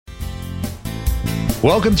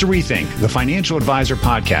Welcome to Rethink, the Financial Advisor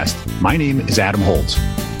Podcast. My name is Adam Holtz.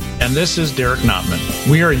 And this is Derek Notman.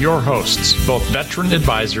 We are your hosts, both veteran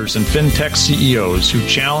advisors and fintech CEOs who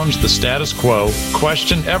challenge the status quo,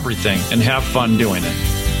 question everything, and have fun doing it.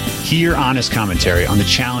 Hear honest commentary on the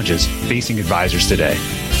challenges facing advisors today.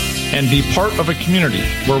 And be part of a community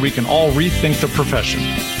where we can all rethink the profession.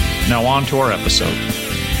 Now on to our episode.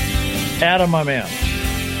 Adam, my man,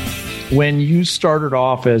 when you started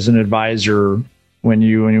off as an advisor, when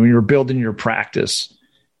you were building your practice,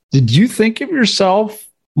 did you think of yourself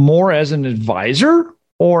more as an advisor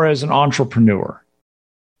or as an entrepreneur?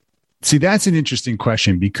 See, that's an interesting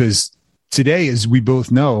question because today, as we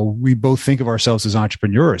both know, we both think of ourselves as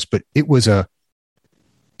entrepreneurs, but it was a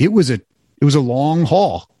long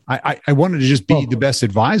haul. I wanted to just be the best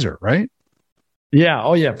advisor, right? Yeah.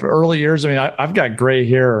 Oh, yeah. For early years, I mean, I've got gray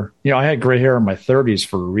hair. You know, I had gray hair in my 30s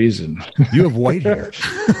for a reason. You have white hair.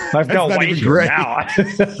 I've got white hair now.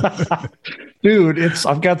 Dude,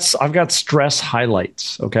 I've got stress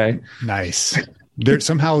highlights. Okay. Nice. They're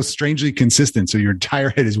somehow strangely consistent. So your entire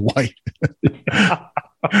head is white.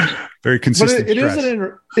 Very consistent. But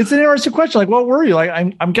it's an interesting question. Like, what were you like?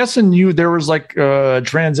 I'm guessing there was like a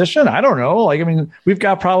transition. I don't know. Like, I mean, we've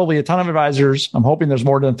got probably a ton of advisors. I'm hoping there's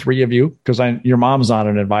more than 3 of you because your mom's not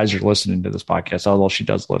an advisor listening to this podcast, although she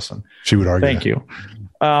does listen. She would argue. Thank you.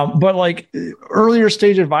 But like earlier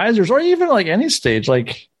stage advisors, or even like any stage,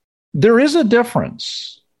 like there is a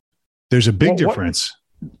difference. There's a big difference.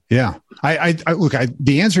 Yeah. I look,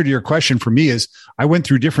 the answer to your question for me is I went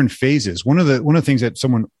through different phases. One of the things that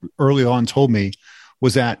someone early on told me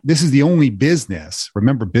was that this is the only business,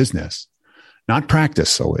 remember business, not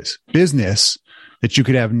practice always, business that you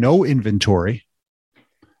could have no inventory,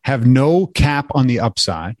 have no cap on the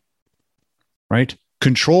upside, right?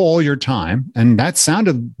 Control all your time. And that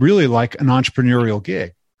sounded really like an entrepreneurial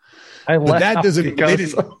gig. But that doesn't,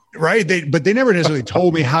 right? But they never necessarily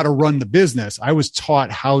told me how to run the business. I was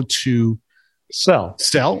taught how to sell,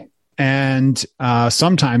 and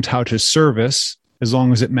sometimes how to service, as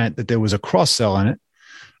long as it meant that there was a cross sell in it.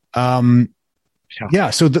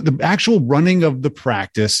 So the actual running of the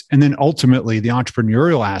practice, and then ultimately the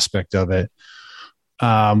entrepreneurial aspect of it,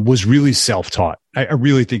 was really self-taught. I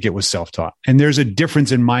really think it was self-taught. And there's a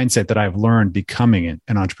difference in mindset that I've learned becoming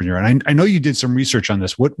an entrepreneur. And I know you did some research on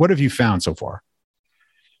this. What have you found so far?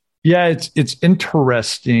 Yeah, it's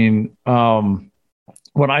interesting. When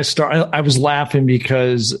I started, I was laughing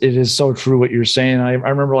because it is so true what you're saying. I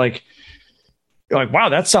remember like, wow,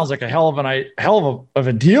 that sounds like a hell of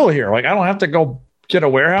a deal here. Like, I don't have to go get a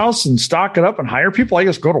warehouse and stock it up and hire people. I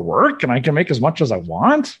just go to work and I can make as much as I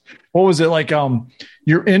want. What was it like?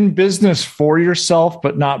 You're in business for yourself,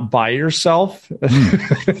 but not by yourself.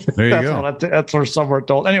 There you go. That's what some were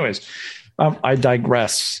told. Anyways, I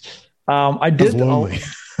digress. I did. I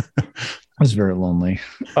was very lonely.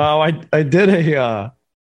 I did a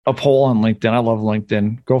poll on LinkedIn. I love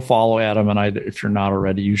LinkedIn. Go follow Adam and I. If you're not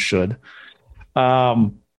already, you should. I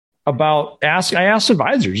asked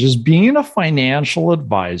advisors, is being a financial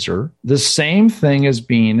advisor the same thing as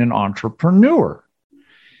being an entrepreneur?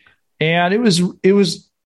 And it was,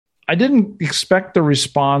 I didn't expect the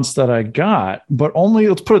response that I got, but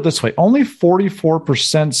let's put it this way, only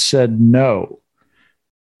 44% said no.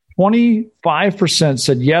 25%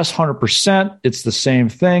 said yes, 100%. It's the same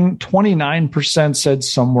thing. 29% said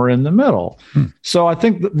somewhere in the middle. So I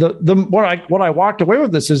think what I walked away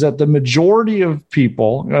with this is that the majority of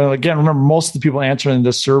people, again, remember most of the people answering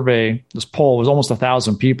this survey, this poll was almost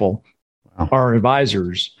 1,000 people, are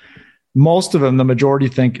advisors. Most of them, the majority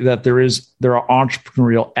think that there are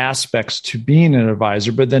entrepreneurial aspects to being an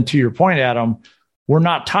advisor. But then to your point, Adam, we're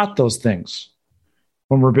not taught those things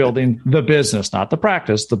when we're building the business, not the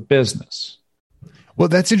practice, the business. Well,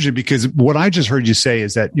 that's interesting because what I just heard you say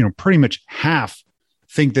is that, pretty much half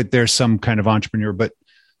think that there's some kind of entrepreneur, but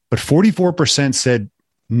 44% said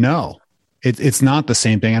no, it's not the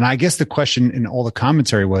same thing. And I guess the question in all the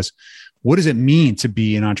commentary was, what does it mean to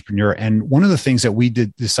be an entrepreneur? And one of the things that we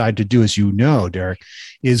did decide to do, as you know, Derek,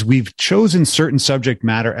 is we've chosen certain subject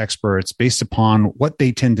matter experts based upon what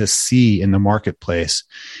they tend to see in the marketplace.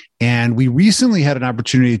 And we recently had an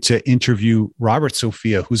opportunity to interview Robert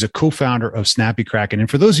Sophia, who's a co-founder of SnappyKraken. And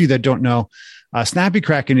for those of you that don't know,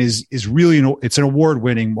 SnappyKraken is really it's an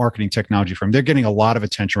award-winning marketing technology firm. They're getting a lot of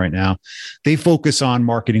attention right now. They focus on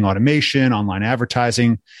marketing automation, online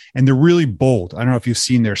advertising, and they're really bold. I don't know if you've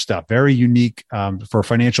seen their stuff. Very unique for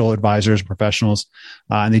financial advisors, professionals,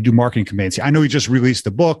 and they do marketing campaigns. I know he just released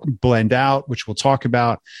the book, Blend Out, which we'll talk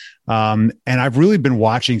about. And I've really been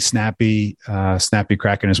watching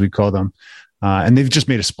SnappyKraken, as we call them, and they've just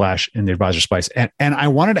made a splash in the Advisor Spice. And I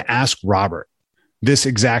wanted to ask Robert, this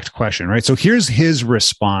exact question, right? So here's his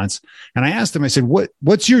response. And I asked him, I said,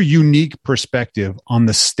 what's your unique perspective on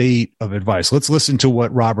the state of advice? Let's listen to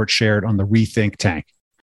what Robert shared on the Rethink Tank.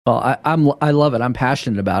 Well, I love it. I'm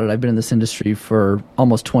passionate about it. I've been in this industry for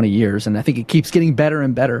almost 20 years, and I think it keeps getting better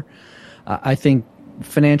and better. I think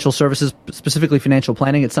financial services, specifically financial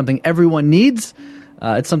planning, it's something everyone needs.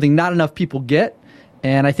 It's something not enough people get.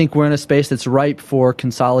 And I think we're in a space that's ripe for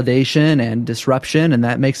consolidation and disruption, and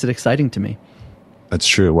that makes it exciting to me. That's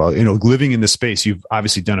true. Well, living in this space, you've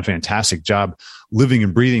obviously done a fantastic job living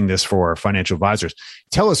and breathing this for our financial advisors.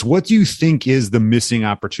 Tell us, what do you think is the missing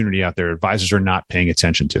opportunity out there advisors are not paying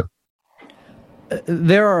attention to?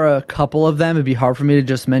 There are a couple of them. It'd be hard for me to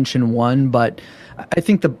just mention one, but I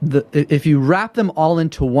think if you wrap them all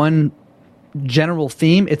into one general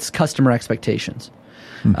theme, it's customer expectations.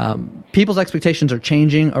 People's expectations are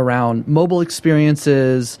changing around mobile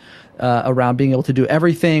experiences, around being able to do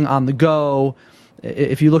everything on the go.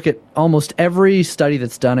 If you look at almost every study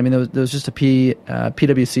that's done, I mean, there was just a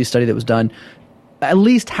PwC study that was done. At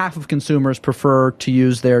least half of consumers prefer to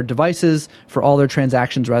use their devices for all their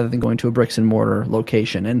transactions rather than going to a bricks and mortar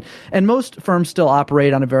location. And most firms still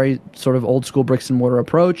operate on a very sort of old school bricks and mortar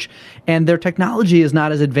approach, and their technology is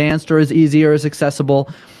not as advanced or as easy or as accessible.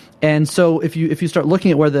 And so if you start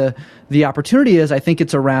looking at where the opportunity is, I think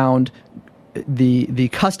it's around the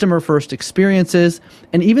customer first experiences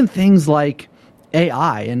and even things like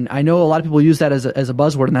AI. And I know a lot of people use that as a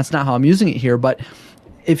buzzword, and that's not how I'm using it here. But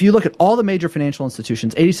if you look at all the major financial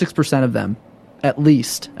institutions, 86% of them, at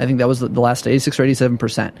least, I think that was the last 86 or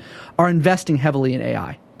 87%, are investing heavily in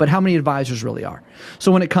AI. But how many advisors really are?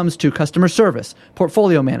 So when it comes to customer service,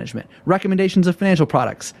 portfolio management, recommendations of financial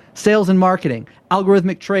products, sales and marketing,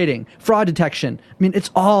 algorithmic trading, fraud detection, I mean, it's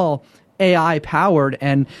all AI powered.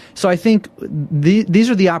 And so I think these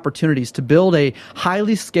are the opportunities to build a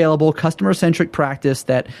highly scalable, customer centric practice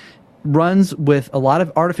that runs with a lot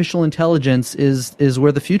of artificial intelligence is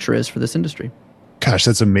where the future is for this industry. Gosh,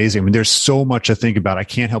 that's amazing. I mean, there's so much to think about. I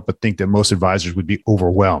can't help but think that most advisors would be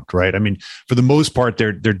overwhelmed, right? I mean, for the most part,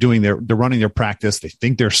 they're running their practice. They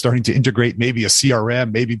think they're starting to integrate maybe a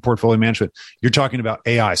CRM, maybe portfolio management. You're talking about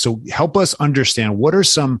AI. So help us understand, what are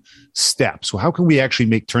some steps? So how can we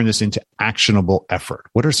actually turn this into actionable effort?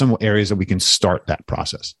 What are some areas that we can start that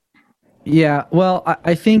process? Yeah, well,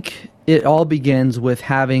 I think it all begins with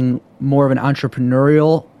having more of an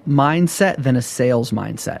entrepreneurial mindset than a sales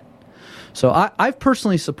mindset. So I've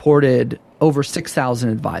personally supported over 6,000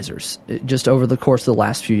 advisors just over the course of the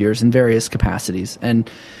last few years in various capacities. And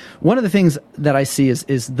one of the things that I see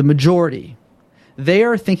is the majority, they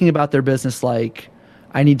are thinking about their business like,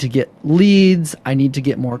 I need to get leads, I need to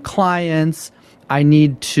get more clients, I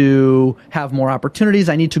need to have more opportunities,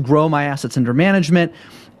 I need to grow my assets under management.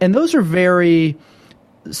 And those are very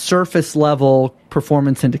surface level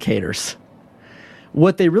performance indicators.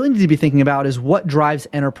 What they really need to be thinking about is what drives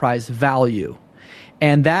enterprise value.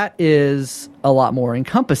 And that is a lot more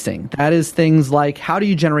encompassing. That is things like, how do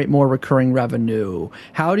you generate more recurring revenue?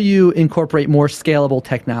 How do you incorporate more scalable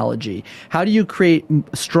technology? How do you create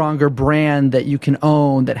a stronger brand that you can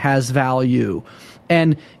own that has value?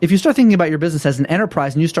 And if you start thinking about your business as an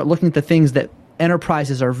enterprise and you start looking at the things that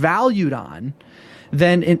enterprises are valued on,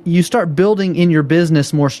 then you start building in your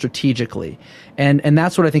business more strategically. And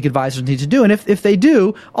that's what I think advisors need to do. And if they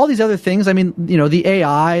do, all these other things, I mean, the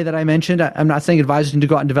AI that I mentioned, I'm not saying advisors need to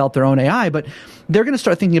go out and develop their own AI, but they're going to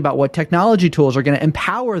start thinking about what technology tools are going to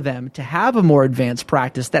empower them to have a more advanced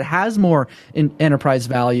practice that has more enterprise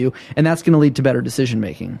value, and that's going to lead to better decision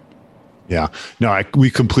making. Yeah, no, we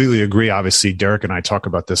completely agree. Obviously, Derek and I talk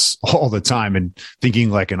about this all the time and thinking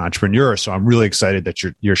like an entrepreneur. So I'm really excited that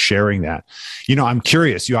you're sharing that. I'm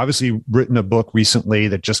curious. You obviously written a book recently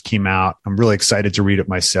that just came out. I'm really excited to read it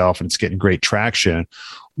myself, and it's getting great traction.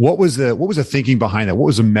 What was the thinking behind that? What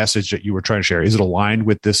was the message that you were trying to share? Is it aligned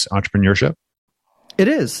with this entrepreneurship? It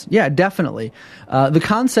is. Yeah, definitely. The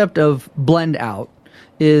concept of blend out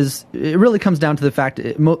it really comes down to the fact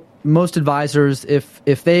that most advisors,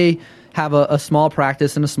 if they have a small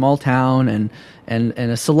practice in a small town and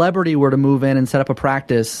a celebrity were to move in and set up a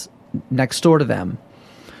practice next door to them,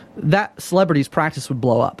 that celebrity's practice would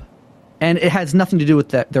blow up. And it has nothing to do with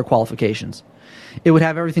their qualifications. It would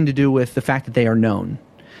have everything to do with the fact that they are known.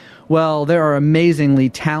 Well, there are amazingly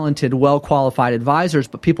talented, well-qualified advisors,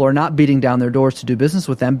 but people are not beating down their doors to do business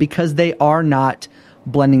with them because they are not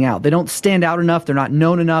blending out. They don't stand out enough. They're not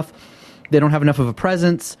known enough. They don't have enough of a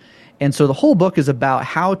presence. And so the whole book is about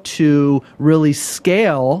how to really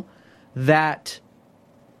scale that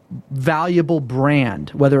valuable brand,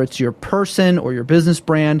 whether it's your person or your business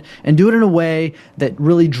brand, and do it in a way that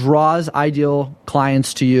really draws ideal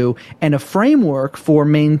clients to you, and a framework for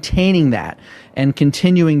maintaining that and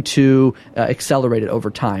continuing to accelerate it over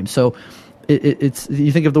time. So it's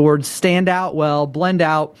you think of the word stand out, well, blend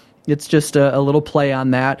out, it's just a little play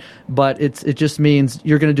on that, but it just means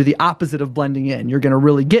you're going to do the opposite of blending in. You're going to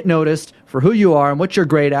really get noticed for who you are and what you're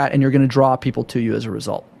great at, and you're going to draw people to you as a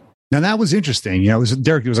result. Now that was interesting.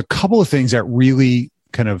 Derek, there was a couple of things that really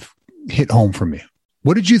kind of hit home for me.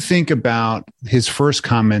 What did you think about his first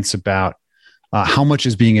comments about how much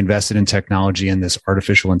is being invested in technology and this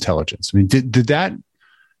artificial intelligence? I mean, did that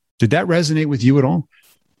resonate with you at all?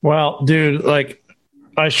 Well, dude,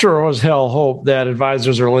 I sure as hell hope that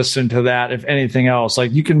advisors are listening to that. If anything else,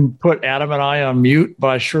 you can put Adam and I on mute, but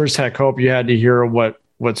I sure as heck hope you had to hear what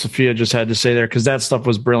Sophia just had to say there, because that stuff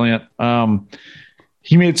was brilliant.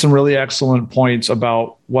 He made some really excellent points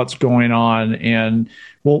about what's going on, and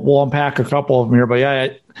we'll unpack a couple of them here. But yeah,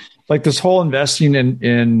 this whole investing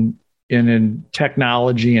in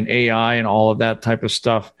technology and AI and all of that type of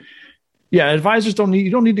stuff. Yeah, advisors you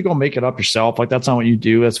don't need to go make it up yourself. That's not what you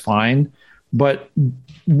do. That's fine. But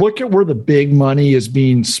look at where the big money is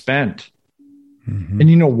being spent. Mm-hmm. And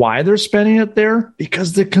you know why they're spending it there?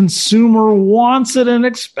 Because the consumer wants it and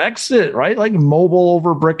expects it, right? Like mobile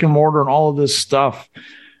over brick and mortar and all of this stuff.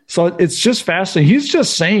 So it's just fascinating. He's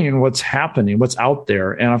just saying what's happening, what's out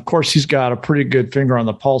there. And of course, he's got a pretty good finger on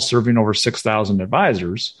the pulse, serving over 6,000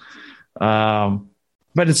 advisors.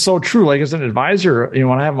 But it's so true. As an advisor,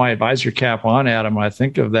 when I have my advisor cap on, Adam, when I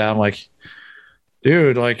think of that, I'm like,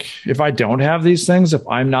 dude, if I don't have these things, if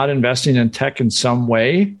I'm not investing in tech in some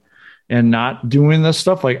way and not doing this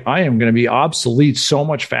stuff, I am going to be obsolete so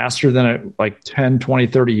much faster than 10, 20,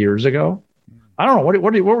 30 years ago. I don't know.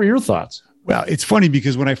 What were your thoughts? Well, it's funny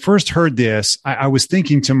because when I first heard this, I was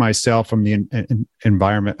thinking to myself from the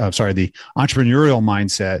the entrepreneurial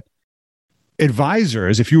mindset.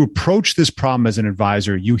 Advisors, if you approach this problem as an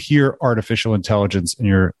advisor, you hear artificial intelligence and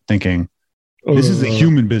you're thinking, this is a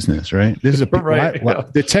human business, right? This is right.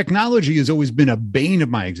 The technology has always been a bane of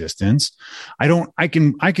my existence. I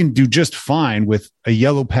can do just fine with a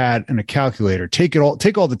yellow pad and a calculator. Take all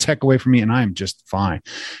the tech away from me and I'm just fine.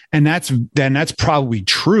 And that's probably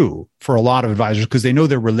true for a lot of advisors because they know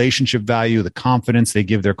their relationship value, the confidence they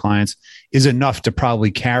give their clients is enough to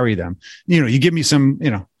probably carry them. You give me some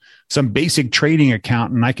basic trading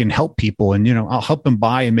account and I can help people and, I'll help them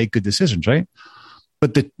buy and make good decisions, right?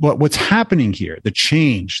 But what's happening here, the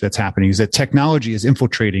change that's happening is that technology is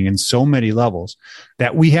infiltrating in so many levels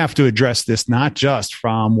that we have to address this not just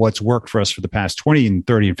from what's worked for us for the past 20 and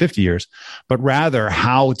 30 and 50 years, but rather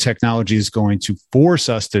how technology is going to force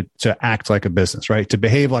us to act like a business, right? To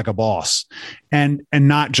behave like a boss and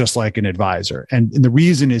not just like an advisor. And the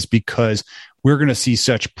reason is because we're going to see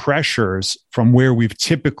such pressures from where we've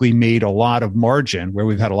typically made a lot of margin, where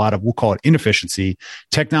we've had a lot of, we'll call it inefficiency.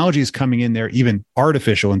 Technology is coming in there. Even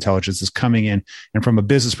artificial intelligence is coming in. And from a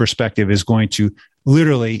business perspective is going to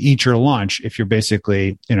literally eat your lunch if you're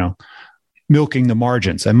basically, milking the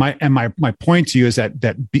margins. And my point to you is that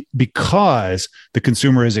because the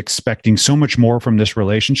consumer is expecting so much more from this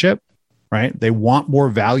relationship, right? They want more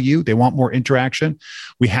value. They want more interaction.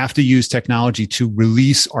 We have to use technology to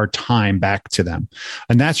release our time back to them.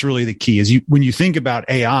 And that's really the key is when you think about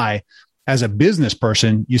AI as a business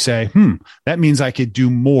person, you say, that means I could do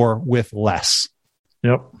more with less.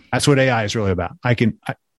 Yep. That's what AI is really about.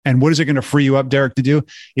 And what is it going to free you up, Derek, to do?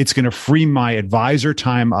 It's going to free my advisor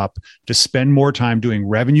time up to spend more time doing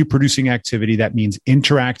revenue producing activity. That means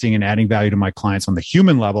interacting and adding value to my clients on the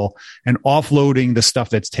human level and offloading the stuff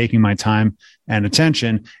that's taking my time and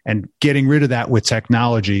attention and getting rid of that with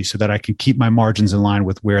technology so that I can keep my margins in line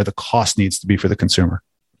with where the cost needs to be for the consumer.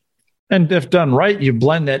 And if done right, you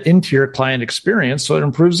blend that into your client experience so it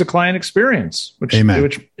improves the client experience, Amen.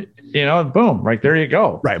 Which boom, right there you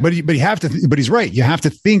go. Right. But he's right. You have to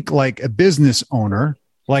think like a business owner,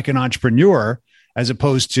 like an entrepreneur, as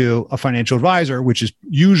opposed to a financial advisor, which is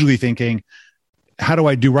usually thinking, how do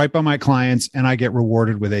I do right by my clients and I get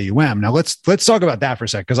rewarded with AUM? Now let's talk about that for a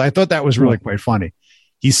second, because I thought that was really quite funny.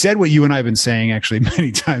 He said what you and I have been saying actually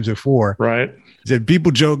many times before. Right. He said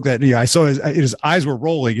people joke that I saw his eyes were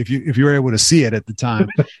rolling if you were able to see it at the time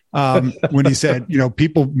when he said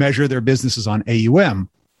people measure their businesses on AUM.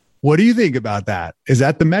 What do you think about that? Is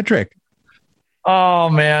that the metric?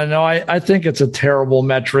 Oh man, no, I think it's a terrible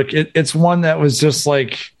metric. It's one that was just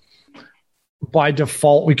by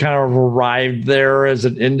default, we kind of arrived there as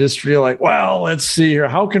an industry. Like, well, let's see here.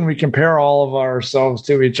 How can we compare all of ourselves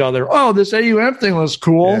to each other? Oh, this AUM thing was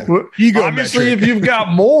cool. Yeah. Ego Obviously, metric. if you've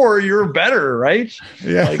got more, you're better, right?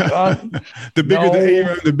 Yeah. Like, the bigger the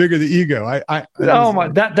AUM, the bigger the ego. I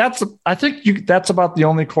think that's about the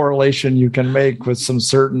only correlation you can make with some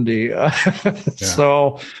certainty.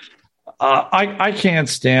 So I can't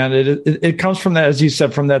stand it. It comes from that, as you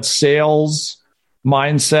said, from that sales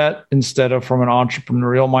mindset instead of from an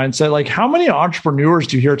entrepreneurial mindset. Like, how many entrepreneurs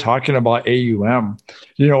do you hear talking about AUM,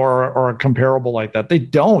 or a comparable like that? They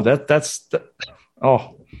don't. I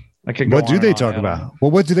could go. What do they talk about?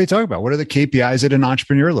 Well, what do they talk about? What are the KPIs that an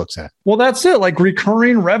entrepreneur looks at? Well, that's it. Like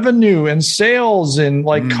recurring revenue and sales and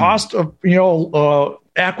like cost of,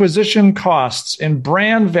 acquisition costs and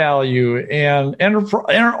brand value and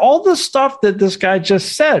all the stuff that this guy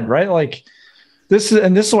just said, right? Like, this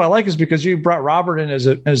is what I like, is because you brought Robert in as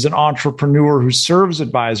an entrepreneur who serves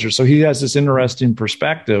advisors. So he has this interesting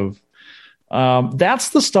perspective. That's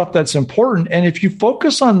the stuff that's important. And if you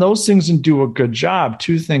focus on those things and do a good job,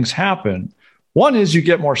 two things happen. One is you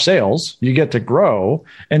get more sales, you get to grow.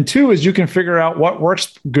 And two is you can figure out what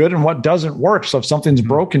works good and what doesn't work. So if something's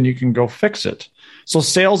broken, you can go fix it. So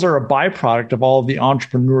sales are a byproduct of all of the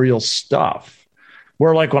entrepreneurial stuff.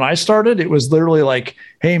 Where like when I started, it was literally like,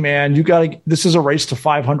 hey man, this is a race to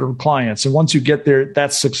 500 clients. And once you get there,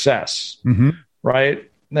 that's success. Right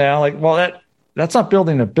now, like, well, that's not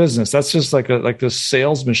building a business. That's just like this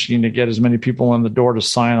sales machine to get as many people in the door to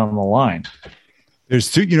sign on the line. There's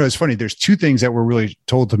two, it's funny. There's two things that were really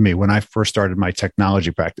told to me when I first started my technology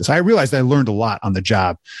practice. I realized I learned a lot on the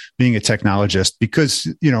job being a technologist because,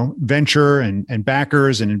 venture and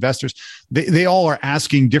backers and investors, they all are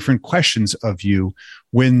asking different questions of you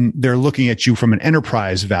when they're looking at you from an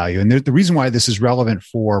enterprise value. And the reason why this is relevant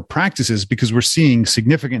for practices is because we're seeing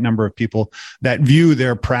significant number of people that view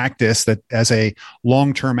their practice that as a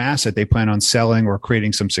long-term asset they plan on selling or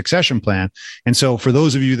creating some succession plan. And so for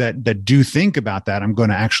those of you that do think about that, I'm going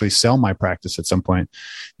to actually sell my practice at some point.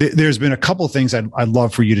 There's been a couple of things I'd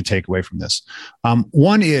love for you to take away from this.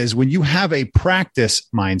 One is when you have a practice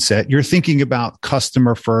mindset, you're thinking about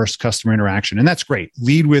customer first, customer interaction, and that's great.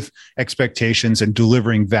 Lead with expectations and delivering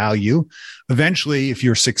value. Eventually, if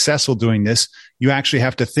you're successful doing this, you actually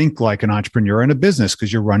have to think like an entrepreneur in a business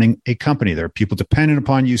because you're running a company. There are people dependent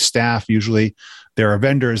upon you, staff, usually. There are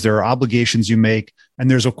vendors, there are obligations you make. And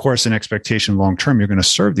there's, of course, an expectation long-term you're going to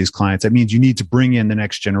serve these clients. That means you need to bring in the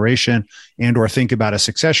next generation and or think about a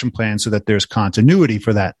succession plan so that there's continuity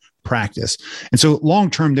for that practice. And so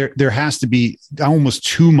long-term, there has to be almost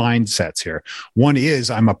two mindsets here. One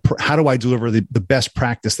is how do I deliver the best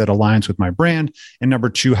practice that aligns with my brand? And number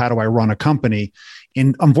two, how do I run a company?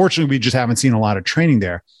 And unfortunately, we just haven't seen a lot of training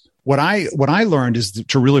there. What I learned is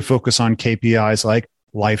to really focus on KPIs like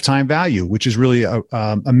lifetime value, which is really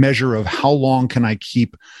a measure of how long can I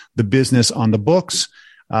keep the business on the books,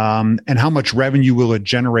 and how much revenue will it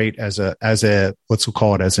generate as a let's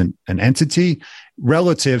call it as an entity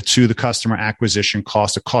relative to the customer acquisition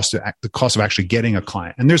cost, the cost of actually getting a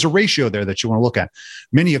client. And there's a ratio there that you want to look at.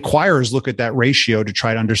 Many acquirers look at that ratio to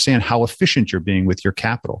try to understand how efficient you're being with your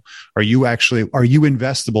capital. Are you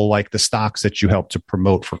investable like the stocks that you help to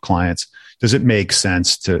promote for clients? Does it make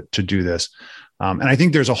sense to do this? And I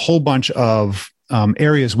think there's a whole bunch of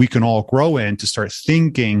areas we can all grow in to start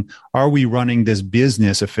thinking, are we running this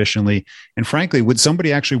business efficiently? And frankly, would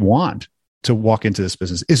somebody actually want to walk into this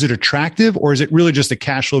business? Is it attractive, or is it really just a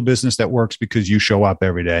cash flow business that works because you show up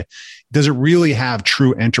every day? Does it really have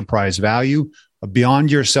true enterprise value beyond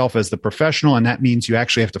yourself as the professional? And that means you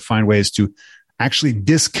actually have to find ways to actually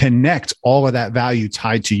disconnect all of that value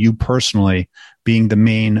tied to you personally being the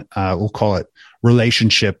main, we'll call it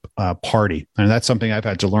relationship party. And that's something I've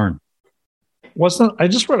had to learn. I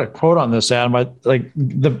just read a quote on this, Adam. Like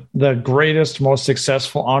the greatest, most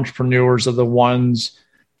successful entrepreneurs are the ones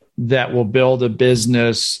that will build a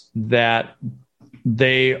business that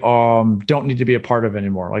they don't need to be a part of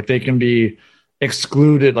anymore. Like they can be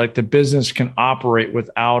excluded, like the business can operate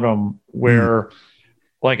without them, where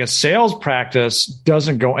like a sales practice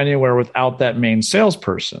doesn't go anywhere without that main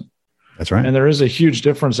salesperson. That's right. And there is a huge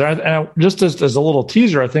difference there. And just as a little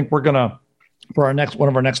teaser, I think we're going to, for one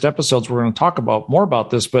of our next episodes, we're going to talk more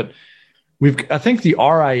about this, but I think the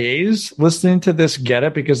RIAs listening to this get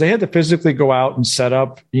it, because they had to physically go out and set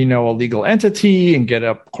up, a legal entity and get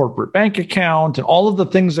a corporate bank account and all of the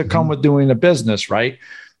things that come with doing a business, right?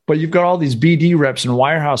 But you've got all these BD reps and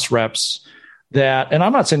wirehouse reps that, and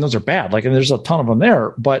I'm not saying those are bad, and there's a ton of them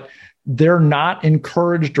there, but they're not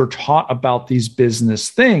encouraged or taught about these business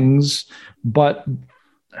things. But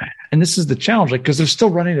and this is the challenge, like, because they're still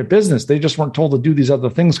running a business. They just weren't told to do these other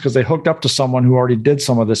things because they hooked up to someone who already did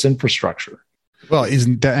some of this infrastructure. Well,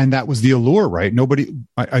 isn't that, and that was the allure, right? Nobody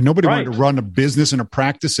wanted to run a business and a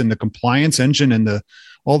practice and the compliance engine and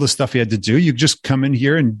all the stuff you had to do. You just come in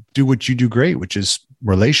here and do what you do great, which is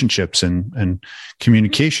relationships and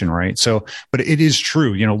communication, right? So, but it is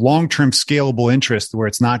true, long-term scalable interest where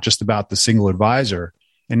it's not just about the single advisor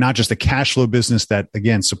and not just a cash flow business that,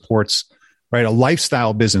 again, supports, right, a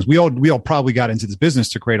lifestyle business. We all probably got into this business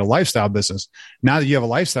to create a lifestyle business. Now that you have a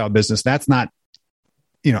lifestyle business, that's not,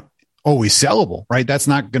 always sellable, right? That's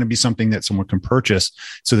not going to be something that someone can purchase.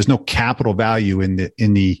 So there's no capital value in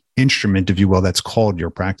the instrument, if you will, that's called your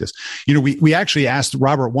practice. We actually asked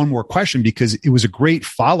Robert one more question because it was a great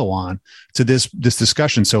follow-on to this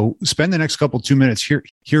discussion. So spend the next 2 minutes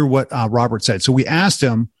hear what Robert said. So we asked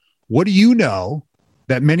him, what do you know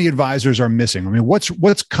that many advisors are missing? I mean,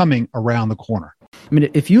 what's coming around the corner? I mean,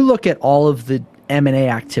 if you look at all of the M&A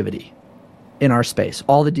activity in our space,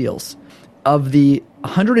 all the deals, of the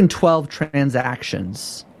 112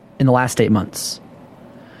 transactions in the last 8 months,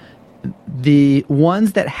 the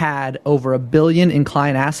ones that had over $1 billion in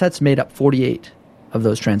client assets made up 48 of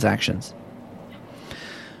those transactions.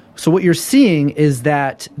 So what you're seeing is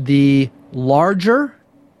that the larger,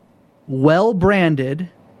 well-branded,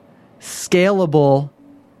 scalable,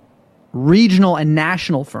 regional and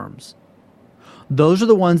national firms, those are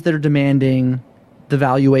the ones that are demanding the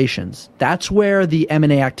valuations. That's where the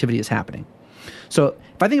M&A activity is happening. So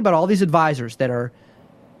if I think about all these advisors that are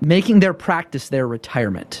making their practice their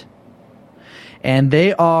retirement, and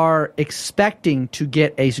they are expecting to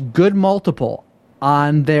get a good multiple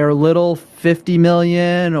on their little $50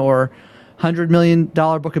 million or $100 million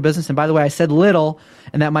book of business. And by the way, I said little,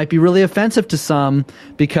 and that might be really offensive to some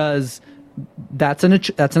because that's an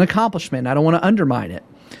accomplishment. I don't want to undermine it.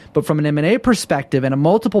 But from an M&A perspective and a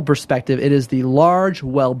multiple perspective, it is the large,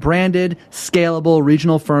 well-branded, scalable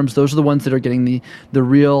regional firms. Those are the ones that are getting the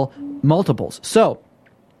real multiples. So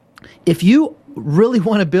if you really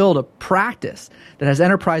want to build a practice that has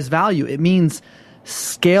enterprise value, it means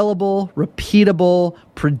scalable, repeatable,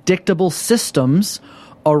 predictable systems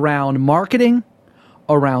around marketing,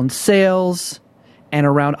 around sales, and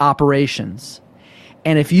around operations.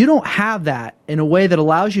 And if you don't have that in a way that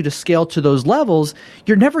allows you to scale to those levels,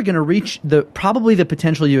 you're never going to reach probably the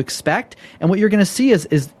potential you expect. And what you're going to see is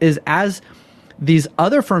as these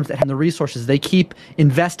other firms that have the resources, they keep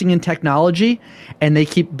investing in technology and they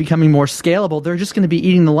keep becoming more scalable, they're just going to be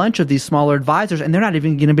eating the lunch of these smaller advisors, and they're not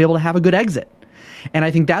even going to be able to have a good exit. And I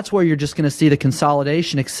think that's where you're just going to see the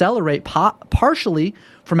consolidation accelerate, partially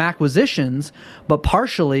from acquisitions, but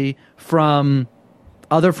partially from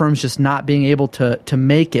other firms just not being able to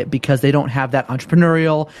make it because they don't have that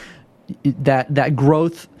entrepreneurial, that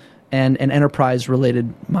growth and enterprise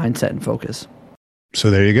related mindset and focus. So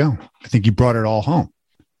there you go. I think you brought it all home.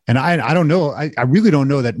 And I don't know. I really don't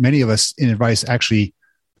know that many of us in advice actually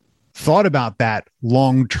thought about that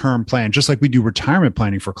long-term plan, just like we do retirement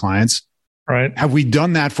planning for clients. Right. Have we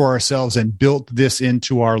done that for ourselves and built this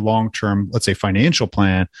into our long-term, let's say, financial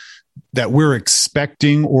plan that we're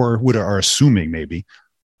expecting or are assuming maybe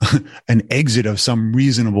an exit of some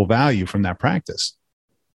reasonable value from that practice?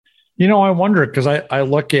 I wonder because I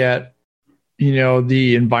look at,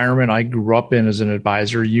 the environment I grew up in as an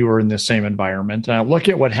advisor. You were in the same environment. And I look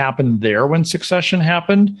at what happened there when succession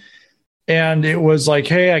happened. And it was like,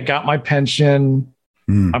 hey, I got my pension.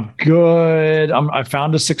 I'm good. I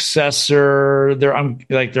found a successor. They're going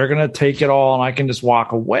to take it all and I can just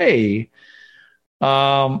walk away.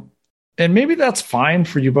 And maybe that's fine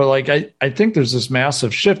for you, but I think there's this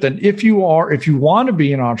massive shift. And if you want to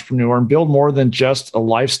be an entrepreneur and build more than just a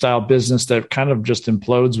lifestyle business that kind of just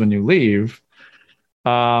implodes when you leave,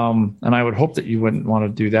 and I would hope that you wouldn't want to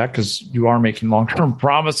do that because you are making long-term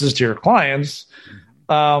promises to your clients,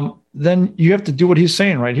 then you have to do what he's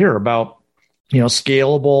saying right here about,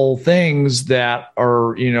 scalable things that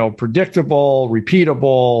are, predictable,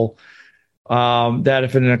 repeatable, that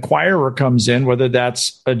if an acquirer comes in, whether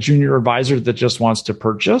that's a junior advisor that just wants to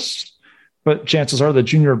purchase, but chances are the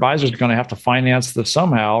junior advisor is going to have to finance this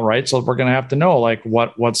somehow, right? So we're going to have to know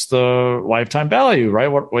what's the lifetime value, right?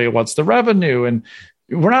 What's the revenue? And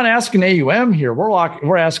we're not asking AUM here.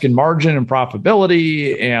 We're asking margin and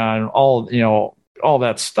profitability and all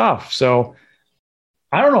that stuff. So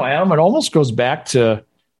I don't know, Adam, it almost goes back to,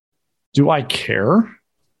 do I care?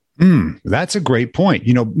 That's a great point.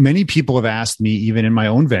 Many people have asked me, even in my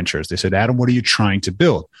own ventures, they said, Adam, what are you trying to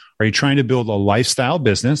build? Are you trying to build a lifestyle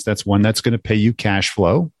business? That's one that's going to pay you cash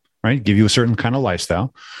flow, right? Give you a certain kind of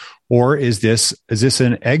lifestyle. Or is this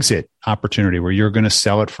an exit opportunity where you're going to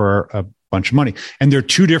sell it for bunch of money. And they're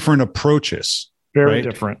two different approaches. Very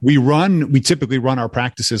different. We typically run our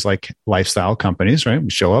practices like lifestyle companies, right? We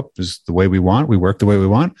show up as the way we want. We work the way we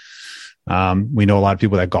want. We know a lot of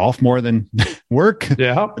people that golf more than work.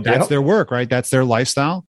 Yeah. That's their work, right? That's their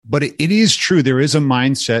lifestyle. But it is true. There is a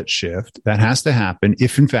mindset shift that has to happen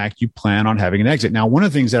if, in fact, you plan on having an exit. Now, one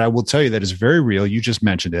of the things that I will tell you that is very real, you just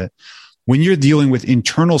mentioned it, when you're dealing with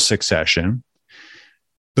internal succession,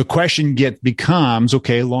 the question becomes,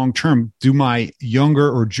 okay, long term, do my younger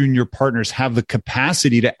or junior partners have the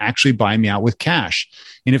capacity to actually buy me out with cash?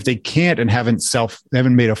 And if they can't and haven't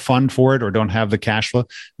made a fund for it or don't have the cash flow,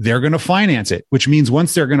 they're going to finance it, which means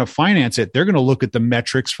once they're going to finance it, they're going to look at the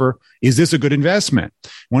metrics for, is this a good investment?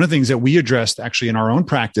 One of the things that we addressed actually in our own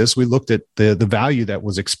practice, we looked at the value that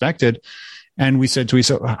was expected. And we said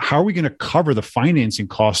how are we going to cover the financing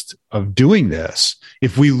cost of doing this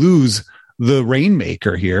if we lose the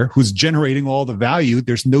rainmaker here who's generating all the value?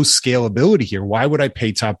 There's no scalability here. Why would I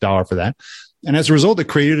pay top dollar for that? And as a result, it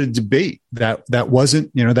created a debate that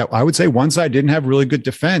wasn't, that I would say one side didn't have really good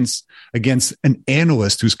defense against an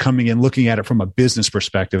analyst who's coming in, looking at it from a business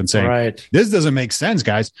perspective and saying, this doesn't make sense,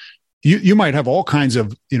 guys. You might have all kinds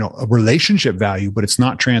of, a relationship value, but it's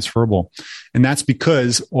not transferable. And that's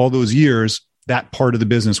because all those years, that part of the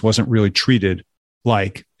business wasn't really treated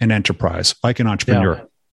like an enterprise, like an entrepreneur. Yeah.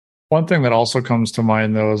 One thing that also comes to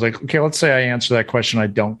mind, though, is like, okay, let's say I answer that question. I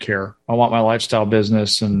don't care. I want my lifestyle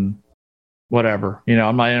business and whatever.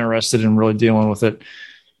 I'm not interested in really dealing with it,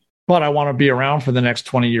 but I want to be around for the next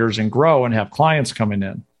 20 years and grow and have clients coming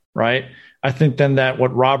in, right? I think then that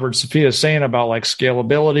what Robert Sophia is saying about like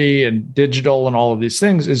scalability and digital and all of these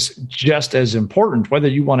things is just as important, whether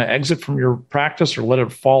you want to exit from your practice or let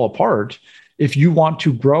it fall apart. If you want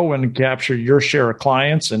to grow and capture your share of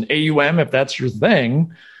clients and AUM, if that's your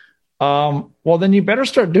thing, well, then you better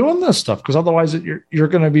start doing this stuff, because otherwise you're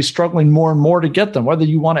going to be struggling more and more to get them, whether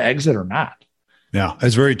you want to exit or not. Yeah,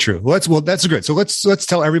 that's very true. That's great. So let's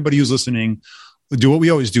tell everybody who's listening, do what we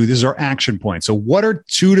always do. This is our action point. So what are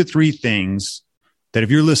 2 to 3 things that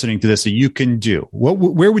if you're listening to this that you can do?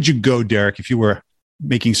 Where would you go, Derek, if you were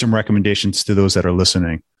making some recommendations to those that are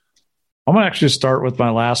listening? I'm going to actually start with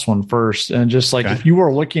my last one first. And just like, if you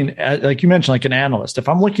were looking at, like you mentioned, like an analyst, if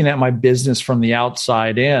I'm looking at my business from the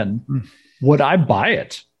outside in, would I buy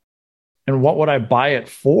it? And what would I buy it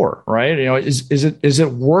for? Right. Is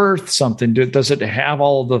it worth something? Does it have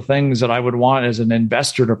all of the things that I would want as an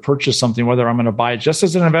investor to purchase something, whether I'm going to buy it just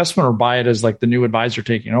as an investment or buy it as like the new advisor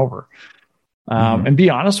taking over? And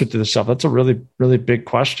be honest with this stuff. That's a really, really big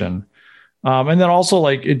question. And then also,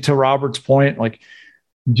 like, to Robert's point, like,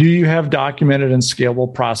 do you have documented and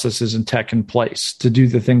scalable processes and tech in place to do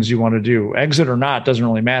the things you want to do? Exit or not, doesn't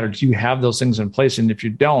really matter. Do you have those things in place? And if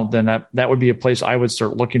you don't, then that would be a place I would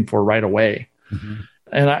start looking for right away. Mm-hmm.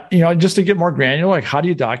 And just to get more granular, like, how do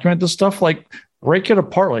you document this stuff? Like, break it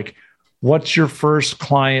apart. Like, what's your first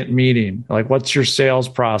client meeting? Like, what's your sales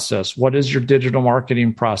process? What is your digital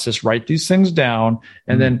marketing process? Write these things down.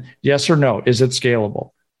 And then yes or no, is it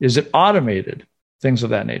scalable? Is it automated? Things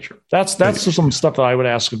of that nature. That's some stuff that I would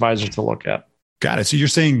ask advisors to look at. Got it. So you're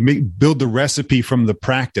saying build the recipe from the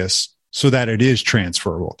practice so that it is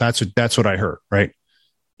transferable. That's what I heard, right?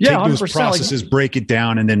 Yeah, take those processes, break it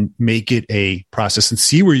down, and then make it a process and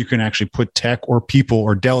see where you can actually put tech or people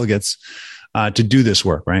or delegates to do this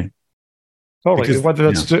work, right? Totally. Because,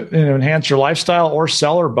 whether that's to enhance your lifestyle or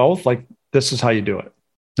sell or both, like, this is how you do it.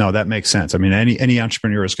 No, that makes sense. I mean, any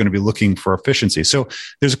entrepreneur is going to be looking for efficiency. So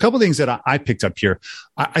there's a couple of things that I picked up here.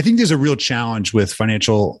 I think there's a real challenge with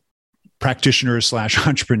financial practitioners /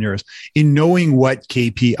 entrepreneurs in knowing what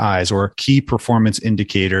KPIs or key performance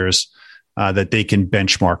indicators that they can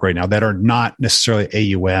benchmark right now that are not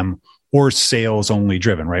necessarily AUM or sales only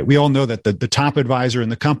driven, right? We all know that the top advisor in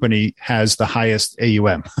the company has the highest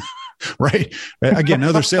AUM. Right. Again,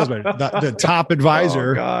 another salesman. The top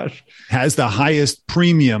advisor has the highest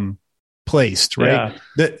premium placed, right?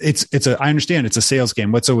 Yeah. I understand it's a sales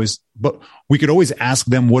game. But we could always ask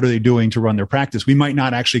them, what are they doing to run their practice? We might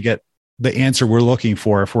not actually get the answer we're looking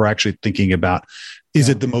for if we're actually thinking about, is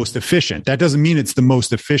it the most efficient? That doesn't mean it's the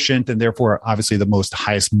most efficient and therefore obviously the most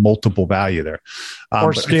highest multiple value there.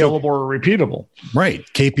 Or scalable or repeatable. Right.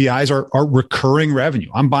 KPIs are recurring revenue.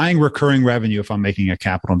 I'm buying recurring revenue if I'm making a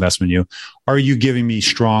capital investment in you. Are you giving me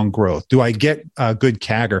strong growth? Do I get a good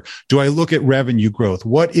CAGR? Do I look at revenue growth?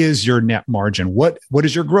 What is your net margin? What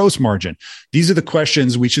is your gross margin? These are the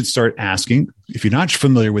questions we should start asking. If you're not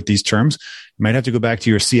familiar with these terms, you might have to go back to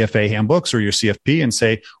your CFA handbooks or your CFP and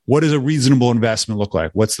say, what does a reasonable investment look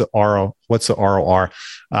like? What's the ROR?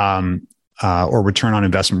 or return on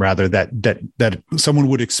investment rather that someone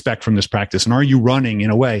would expect from this practice? And are you running in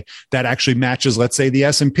a way that actually matches, let's say, the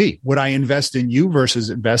S&P? Would I invest in you versus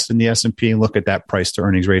invest in the S&P and look at that price to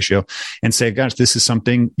earnings ratio and say, gosh, this is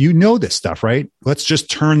something, this stuff, right? Let's just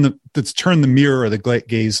turn the mirror or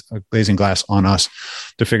the glazing glass on us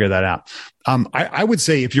to figure that out. I would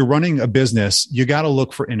say if you're running a business, you got to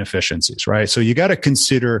look for inefficiencies, right? So you got to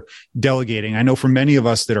consider delegating. I know for many of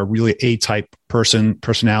us that are really A-type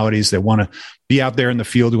personalities that want to be out there in the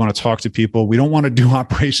field, we want to talk to people. We don't want to do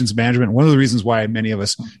operations management. One of the reasons why many of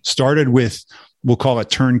us started with, we'll call it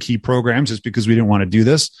turnkey programs, is because we didn't want to do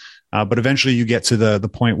this. But eventually you get to the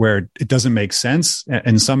point where it doesn't make sense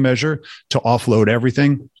in some measure to offload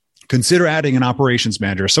everything. Consider adding an operations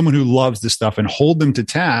manager, someone who loves this stuff, and hold them to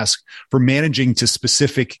task for managing to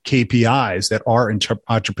specific KPIs that are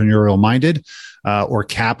entrepreneurial minded or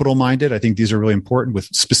capital minded. I think these are really important, with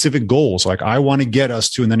specific goals. Like, I want to get us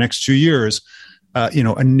to, in the next 2 years,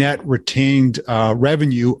 a net retained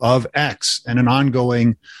revenue of X and an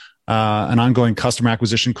ongoing customer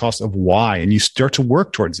acquisition cost of Y. And you start to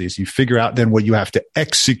work towards these. You figure out then what you have to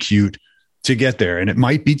execute to get there. And it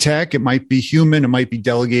might be tech, it might be human, it might be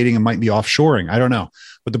delegating, it might be offshoring. I don't know.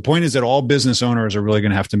 But the point is that all business owners are really going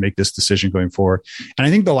to have to make this decision going forward. And I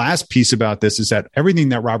think the last piece about this is that everything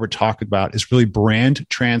that Robert talked about is really brand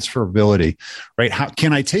transferability, right? How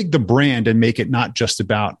can I take the brand and make it not just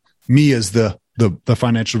about me as the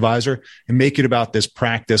financial advisor, and make it about this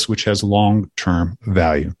practice, which has long-term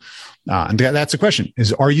value? And that's the question: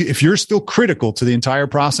 if you're still critical to the entire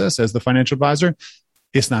process as the financial advisor,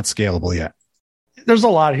 it's not scalable yet. There's a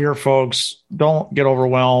lot here, folks. Don't get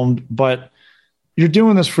overwhelmed, but you're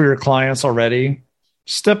doing this for your clients already.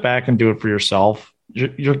 Step back and do it for yourself.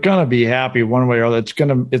 You're going to be happy one way or other. It's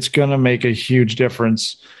going to make a huge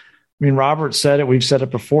difference. I mean, Robert said it. We've said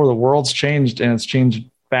it before. The world's changed, and it's changed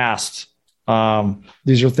fast.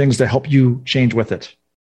 These are things that help you change with it.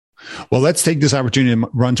 Well, let's take this opportunity to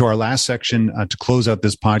run to our last section to close out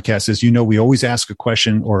this podcast. As you know, we always ask a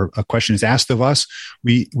question, or a question is asked of us.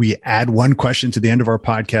 We add one question to the end of our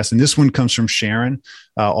podcast. And this one comes from Sharon,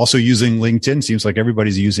 also using LinkedIn. Seems like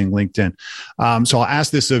everybody's using LinkedIn. So I'll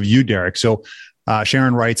ask this of you, Derek. So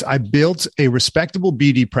Sharon writes, I built a respectable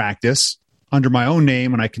BD practice under my own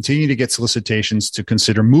name, and I continue to get solicitations to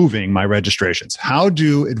consider moving my registrations. How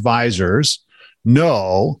do advisors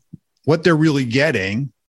know what they're really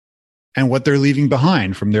getting and what they're leaving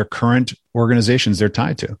behind from their current organizations they're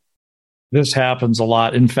tied to? This happens a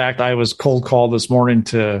lot. In fact, I was cold called this morning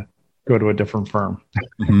to go to a different firm.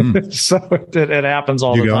 Mm-hmm. So it happens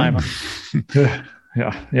all the time.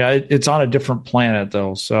 Yeah. It's on a different planet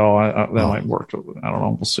though. So that might work. I don't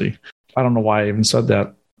know. We'll see. I don't know why I even said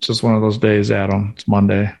that. It's just one of those days, Adam. It's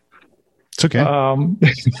Monday. It's okay.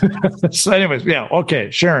 So anyways, yeah. Okay.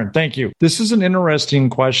 Sharon, thank you. This is an interesting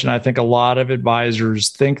question. I think a lot of advisors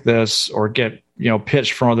think this, or get,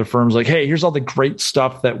 pitched from other firms like, hey, here's all the great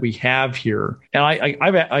stuff that we have here. And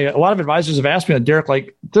a lot of advisors have asked me, Derek,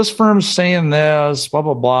 like, this firm's saying this, blah,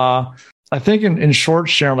 blah, blah. I think in short,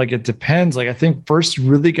 Sharon, like, it depends. Like, I think first you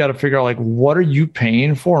really got to figure out, like, what are you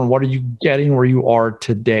paying for and what are you getting where you are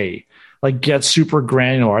today? Like, get super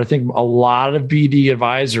granular. I think a lot of BD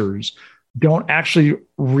advisors don't actually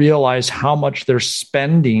realize how much they're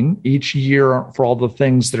spending each year for all the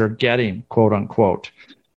things that are getting, quote unquote.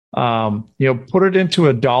 Put it into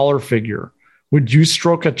a dollar figure. Would you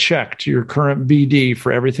stroke a check to your current BD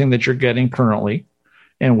for everything that you're getting currently?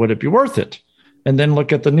 And would it be worth it? And then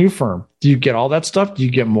look at the new firm. Do you get all that stuff? Do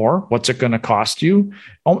you get more? What's it going to cost you?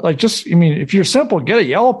 If you're simple, get a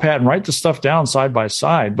yellow pad and write the stuff down side by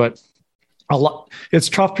side. But it's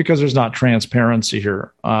tough because there's not transparency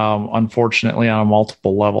here, unfortunately, on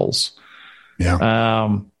multiple levels.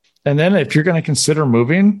 Yeah. And then if you're going to consider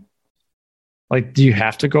moving, like, do you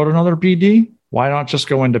have to go to another BD? Why not just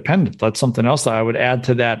go independent? That's something else that I would add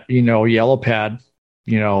to that, yellow pad,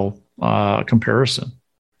 comparison.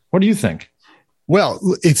 What do you think? Well,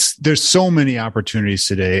 there's so many opportunities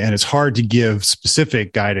today, and it's hard to give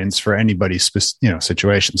specific guidance for anybody's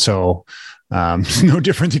situation. So it's no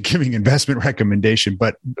different than giving investment recommendation,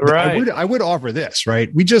 but right. I would offer this,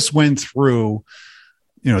 right? We just went through,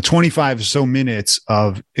 25 or so minutes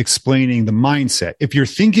of explaining the mindset. If you're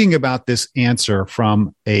thinking about this answer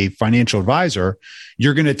from a financial advisor,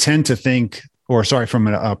 you're going to tend to think, from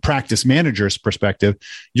a practice manager's perspective,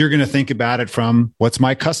 you're going to think about it from, what's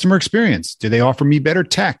my customer experience? Do they offer me better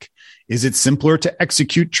tech? Is it simpler to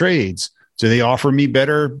execute trades? Do they offer me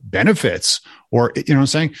better benefits? Or, what I'm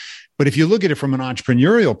saying? But if you look at it from an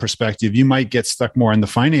entrepreneurial perspective, you might get stuck more on the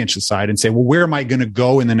financial side and say, well, where am I going to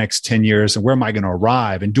go in the next 10 years and where am I going to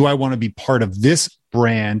arrive? And do I want to be part of this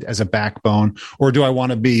brand as a backbone, or do I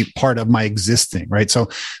want to be part of my existing, right? So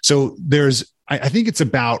I think it's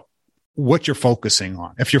about what you're focusing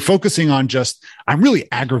on. If you're focusing on just, I'm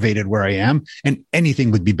really aggravated where I am and anything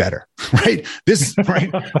would be better, right?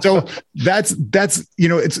 Right. So that's,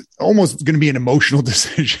 it's almost going to be an emotional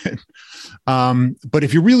decision. But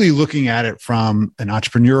if you're really looking at it from an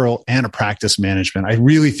entrepreneurial and a practice management, I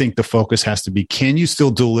really think the focus has to be, can you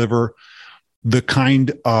still deliver the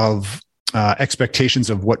kind of expectations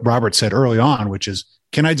of what Robert said early on, which is,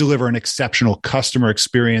 can I deliver an exceptional customer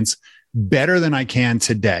experience better than I can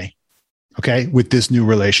today? Okay, with this new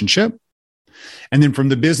relationship. And then from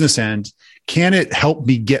the business end, can it help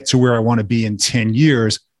me get to where I want to be in 10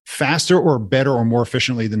 years faster or better or more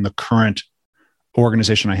efficiently than the current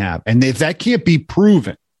organization I have? And if that can't be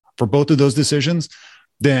proven for both of those decisions,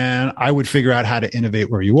 then I would figure out how to innovate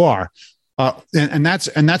where you are. And that's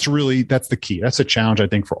the key. That's a challenge, I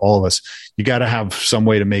think, for all of us. You got to have some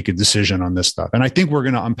way to make a decision on this stuff. And I think we're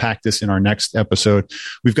going to unpack this in our next episode.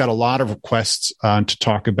 We've got a lot of requests to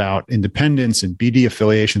talk about independence and BD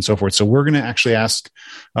affiliation and so forth. So we're going to actually ask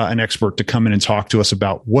an expert to come in and talk to us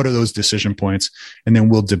about what are those decision points, and then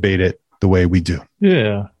we'll debate it the way we do.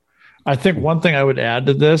 Yeah. I think one thing I would add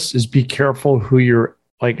to this is be careful who you're,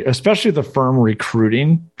 like, especially the firm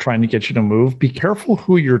recruiting, trying to get you to move, be careful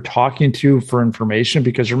who you're talking to for information,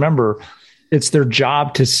 because remember, it's their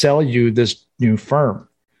job to sell you this new firm,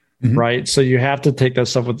 right? So you have to take that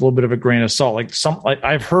stuff with a little bit of a grain of salt. Like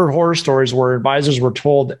I've heard horror stories where advisors were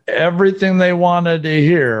told everything they wanted to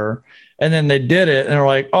hear, and then they did it, and they're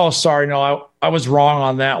like, oh, sorry, no, I was wrong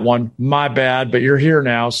on that one. My bad, but you're here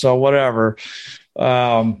now, so whatever.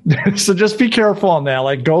 So just be careful on that.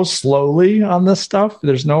 Like, go slowly on this stuff.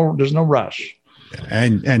 There's no rush.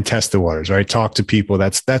 And test the waters, right? Talk to people.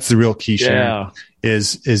 That's the real key. Sharon,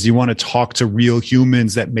 is you want to talk to real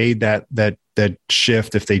humans that made that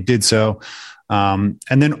shift if they did so. And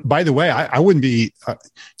then, by the way, I wouldn't be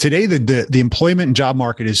today. The employment and job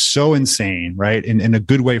market is so insane, right? In a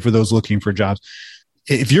good way for those looking for jobs.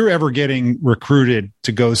 If you're ever getting recruited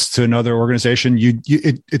to go to another organization,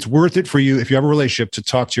 it's worth it for you, if you have a relationship, to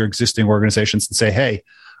talk to your existing organizations and say, hey,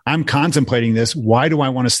 I'm contemplating this. Why do I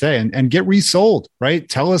want to stay? And get resold, right?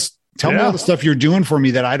 Tell me all the stuff you're doing for me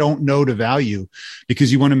that I don't know to value,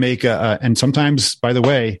 because you want to make and sometimes, by the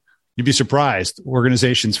way, you'd be surprised.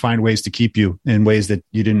 Organizations find ways to keep you in ways that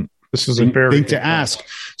you didn't. This is a very thing to ask.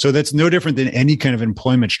 So that's no different than any kind of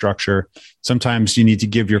employment structure. Sometimes you need to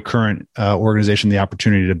give your current organization the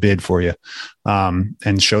opportunity to bid for you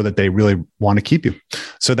and show that they really want to keep you.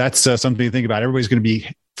 So that's something to think about. Everybody's going to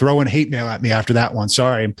be throwing hate mail at me after that one.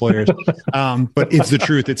 Sorry, employers. But it's the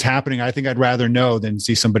truth. It's happening. I think I'd rather know than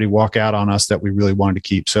see somebody walk out on us that we really wanted to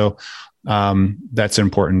keep. So that's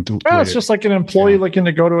important. Well, it's just like an employee looking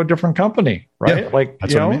to go to a different company, right? Yeah, like,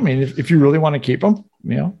 I mean, if you really want to keep them,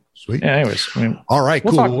 Sweet. Yeah, anyways, all right,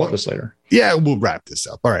 we'll cool. talk about this later. Yeah, we'll wrap this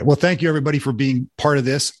up. All right. Well, thank you everybody for being part of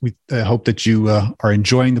this. We hope that you are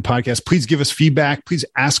enjoying the podcast. Please give us feedback. Please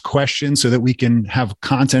ask questions so that we can have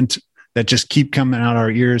content that just keep coming out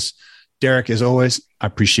our ears. Derek, as always, I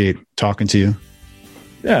appreciate talking to you.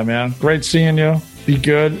 Yeah, man. Great seeing you. Be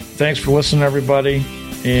good. Thanks for listening, everybody.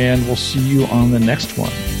 And we'll see you on the next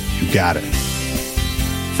one. You got it.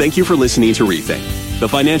 Thank you for listening to Rethink, the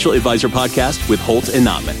Financial Advisor Podcast with Holt and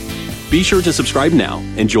Notman. Be sure to subscribe now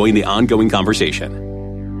and join the ongoing conversation.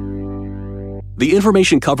 The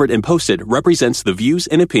information covered and posted represents the views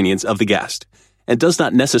and opinions of the guest and does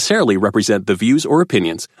not necessarily represent the views or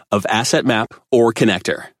opinions of AssetMap or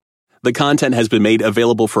Connector. The content has been made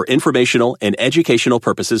available for informational and educational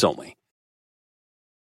purposes only.